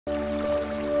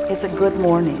It's a good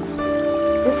morning.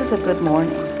 This is a good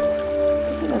morning.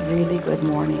 This is a really good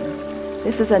morning.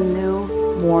 This is a new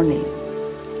morning.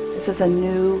 This is a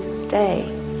new day.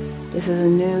 This is a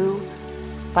new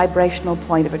vibrational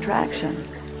point of attraction.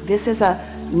 This is a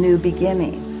new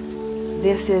beginning.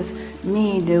 This is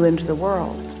me new into the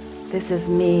world. This is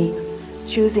me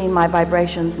choosing my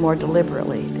vibrations more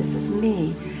deliberately. This is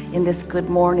me in this good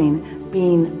morning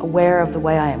being aware of the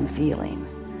way I am feeling.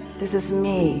 This is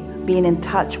me being in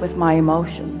touch with my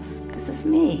emotions. This is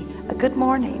me, a good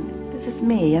morning. This is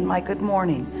me in my good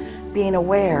morning being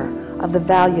aware of the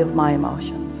value of my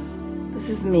emotions.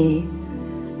 This is me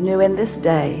new in this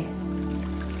day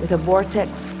with a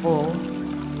vortex full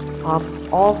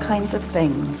of all kinds of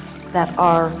things that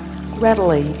are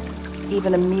readily,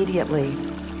 even immediately,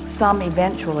 some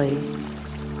eventually,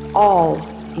 all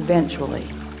eventually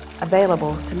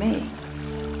available to me.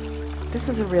 This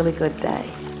is a really good day.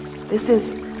 This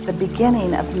is the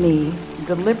beginning of me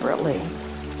deliberately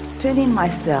tuning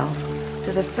myself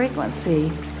to the frequency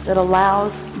that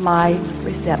allows my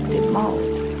receptive mode.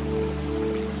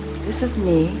 This is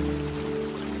me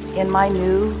in my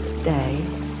new day,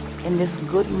 in this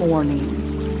good morning,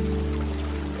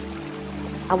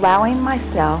 allowing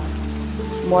myself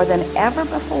more than ever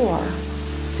before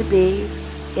to be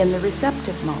in the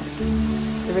receptive mode.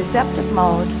 The receptive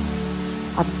mode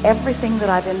of everything that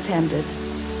I've intended,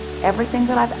 everything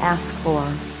that I've asked for,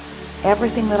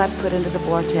 everything that I've put into the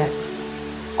vortex,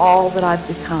 all that I've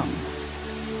become.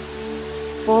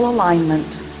 Full alignment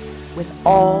with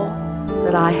all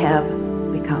that I have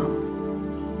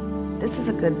become. This is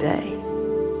a good day.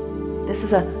 This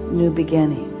is a new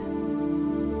beginning.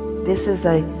 This is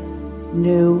a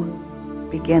new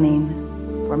beginning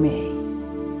for me.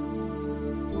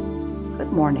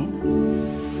 Good morning.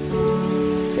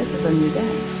 This is a new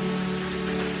day.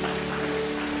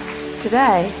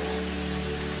 Today,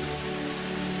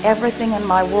 everything in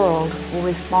my world will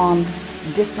respond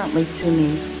differently to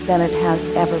me than it has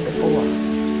ever before.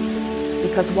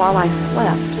 Because while I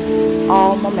slept,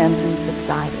 all momentum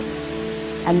subsided.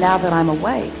 And now that I'm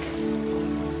awake,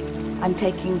 I'm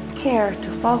taking care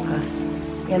to focus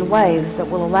in ways that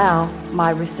will allow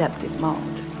my receptive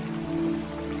mode.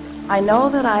 I know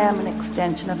that I am an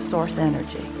extension of source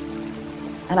energy.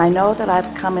 And I know that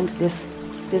I've come into this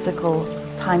physical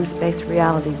time-space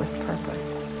reality with purpose.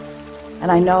 And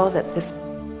I know that this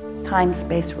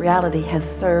time-space reality has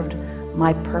served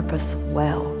my purpose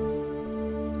well.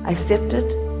 I sifted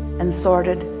and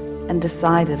sorted and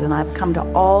decided, and I've come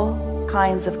to all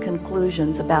kinds of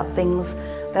conclusions about things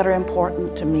that are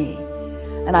important to me.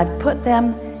 And I've put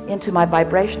them into my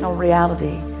vibrational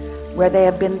reality where they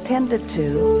have been tended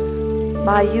to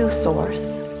by you, Source.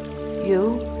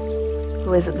 You,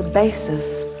 who is at the basis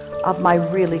of my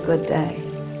really good day.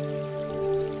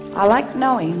 I like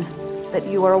knowing that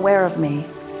you are aware of me,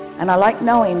 and I like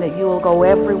knowing that you will go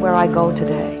everywhere I go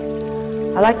today.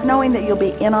 I like knowing that you'll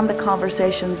be in on the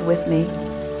conversations with me,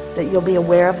 that you'll be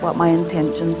aware of what my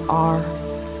intentions are,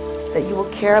 that you will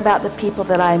care about the people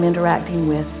that I am interacting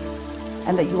with,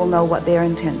 and that you will know what their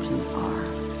intentions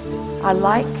are. I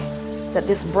like that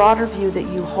this broader view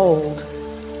that you hold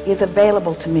is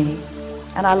available to me,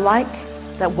 and I like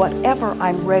that whatever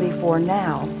I'm ready for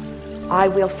now, I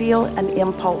will feel an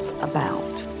impulse about.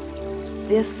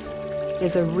 This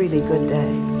is a really good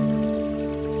day.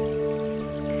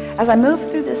 As I move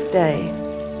through this day,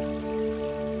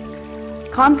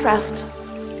 contrast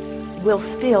will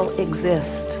still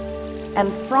exist,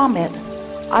 and from it,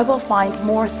 I will find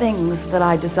more things that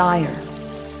I desire.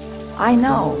 I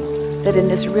know that in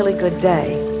this really good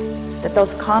day, that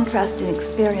those contrasting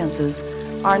experiences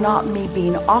are not me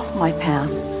being off my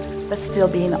path, but still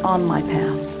being on my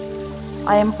path.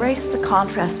 I embrace the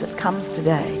contrast that comes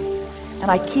today,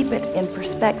 and I keep it in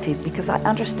perspective because I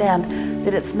understand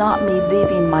that it's not me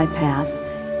leaving my path.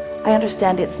 I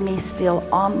understand it's me still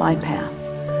on my path,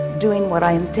 doing what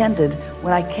I intended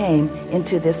when I came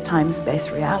into this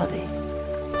time-space reality.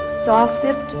 So I'll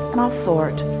sift and I'll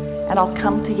sort, and I'll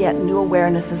come to yet new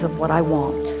awarenesses of what I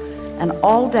want. And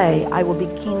all day I will be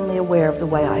keenly aware of the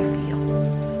way I feel.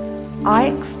 I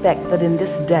expect that in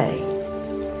this day,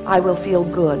 I will feel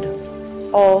good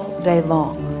all day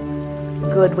long.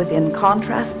 Good within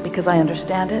contrast because I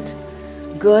understand it.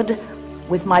 Good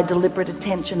with my deliberate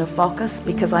attention of focus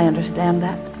because I understand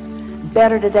that.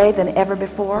 Better today than ever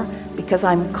before because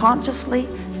I'm consciously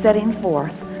setting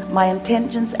forth my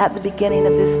intentions at the beginning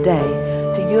of this day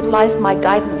to utilize my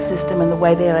guidance system in the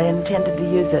way that I intended to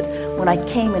use it when I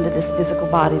came into this physical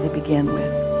body to begin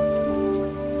with.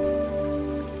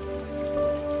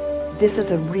 This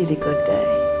is a really good day.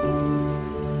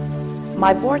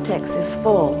 My vortex is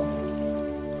full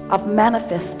of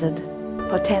manifested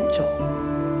potential.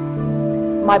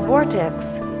 My vortex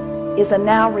is a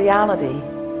now reality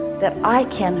that I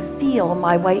can feel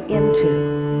my way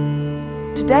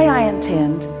into. Today I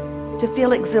intend to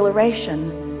feel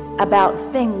exhilaration about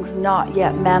things not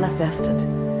yet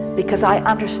manifested because I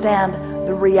understand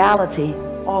the reality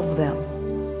of them.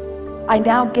 I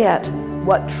now get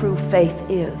what true faith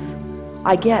is.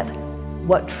 I get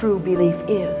what true belief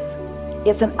is.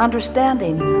 It's an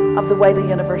understanding of the way the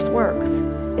universe works.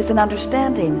 It's an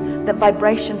understanding that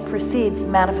vibration precedes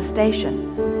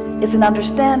manifestation. It's an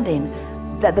understanding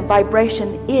that the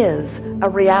vibration is a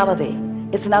reality.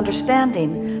 It's an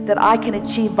understanding that I can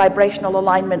achieve vibrational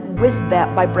alignment with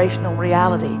that vibrational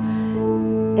reality.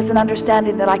 It's an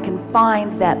understanding that I can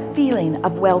find that feeling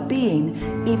of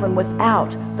well-being even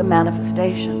without the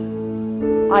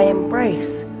manifestation. I embrace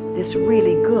this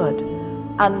really good,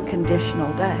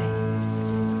 unconditional day.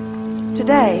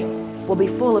 Today will be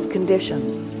full of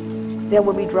conditions. There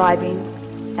will be driving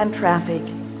and traffic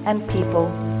and people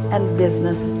and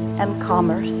business and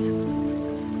commerce.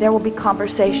 There will be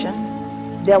conversation.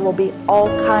 There will be all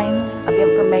kinds of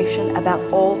information about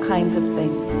all kinds of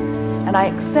things. And I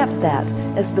accept that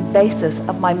as the basis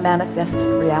of my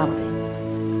manifested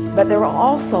reality. But there will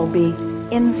also be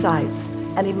insights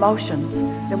and emotions.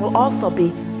 There will also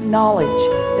be knowledge.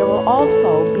 There will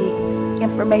also be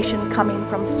information coming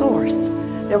from source.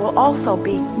 There will also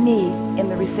be me in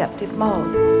the receptive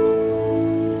mode.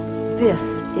 This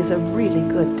is a really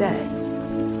good day.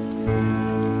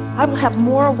 I will have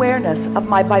more awareness of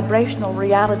my vibrational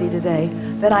reality today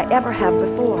than I ever have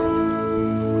before.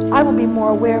 I will be more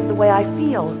aware of the way I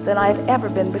feel than I have ever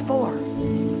been before.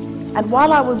 And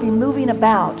while I will be moving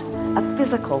about a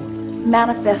physical,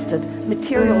 manifested,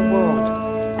 material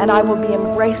world, and I will be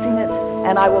embracing it,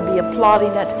 and I will be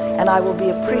applauding it, and I will be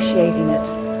appreciating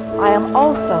it, I am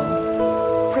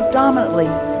also predominantly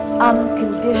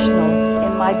unconditional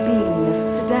in my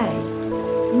beingness today.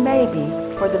 Maybe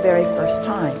for the very first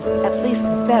time, at least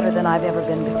better than I've ever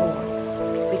been before.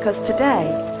 Because today,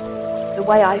 the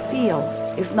way I feel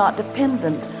is not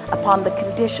dependent upon the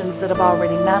conditions that have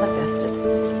already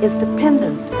manifested. It's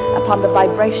dependent upon the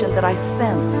vibration that I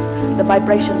sense, the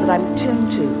vibration that I'm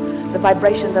tuned to, the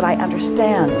vibration that I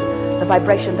understand, the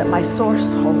vibration that my source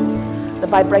holds, the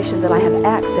vibration that I have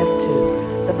access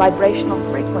to, the vibrational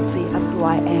frequency of who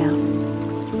I am.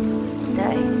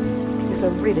 Today is a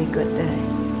really good day.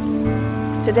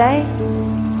 Today,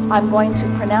 I'm going to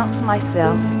pronounce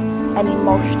myself an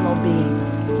emotional being,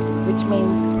 which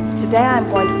means today I'm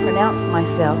going to pronounce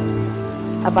myself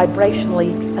a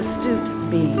vibrationally astute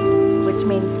being, which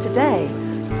means today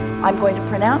I'm going to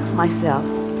pronounce myself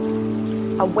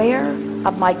aware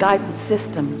of my guidance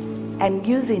system and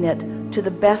using it to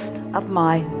the best of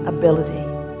my ability.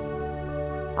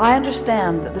 I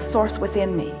understand that the source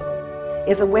within me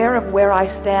is aware of where I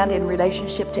stand in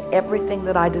relationship to everything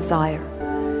that I desire.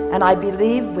 And I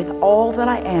believe with all that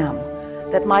I am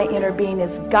that my inner being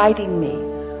is guiding me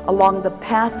along the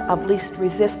path of least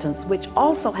resistance, which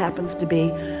also happens to be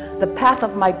the path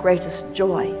of my greatest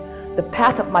joy, the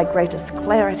path of my greatest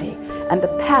clarity, and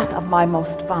the path of my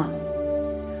most fun.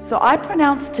 So I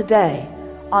pronounce today,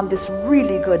 on this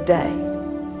really good day,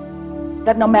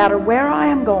 that no matter where I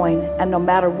am going, and no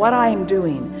matter what I am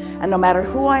doing, and no matter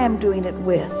who I am doing it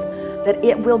with, that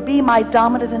it will be my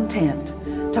dominant intent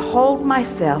to hold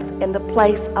myself in the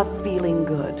place of feeling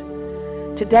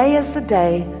good. Today is the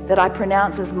day that I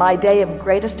pronounce as my day of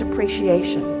greatest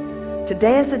appreciation.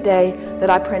 Today is the day that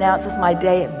I pronounce as my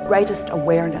day of greatest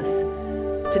awareness.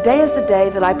 Today is the day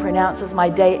that I pronounce as my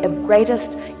day of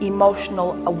greatest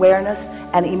emotional awareness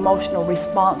and emotional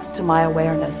response to my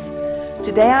awareness.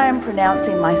 Today I am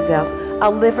pronouncing myself a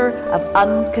liver of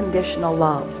unconditional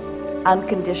love,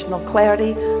 unconditional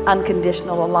clarity,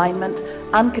 unconditional alignment,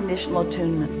 unconditional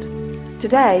attunement.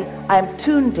 Today, I am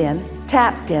tuned in,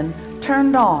 tapped in,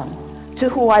 turned on to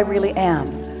who I really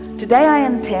am. Today, I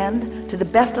intend, to the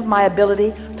best of my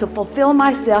ability, to fulfill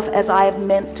myself as I have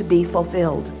meant to be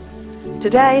fulfilled.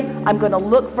 Today, I'm going to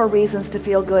look for reasons to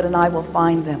feel good, and I will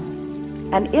find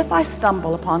them. And if I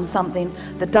stumble upon something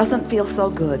that doesn't feel so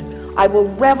good, I will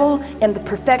revel in the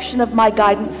perfection of my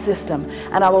guidance system,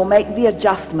 and I will make the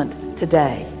adjustment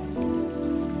today.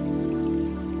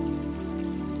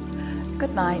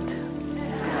 Good night.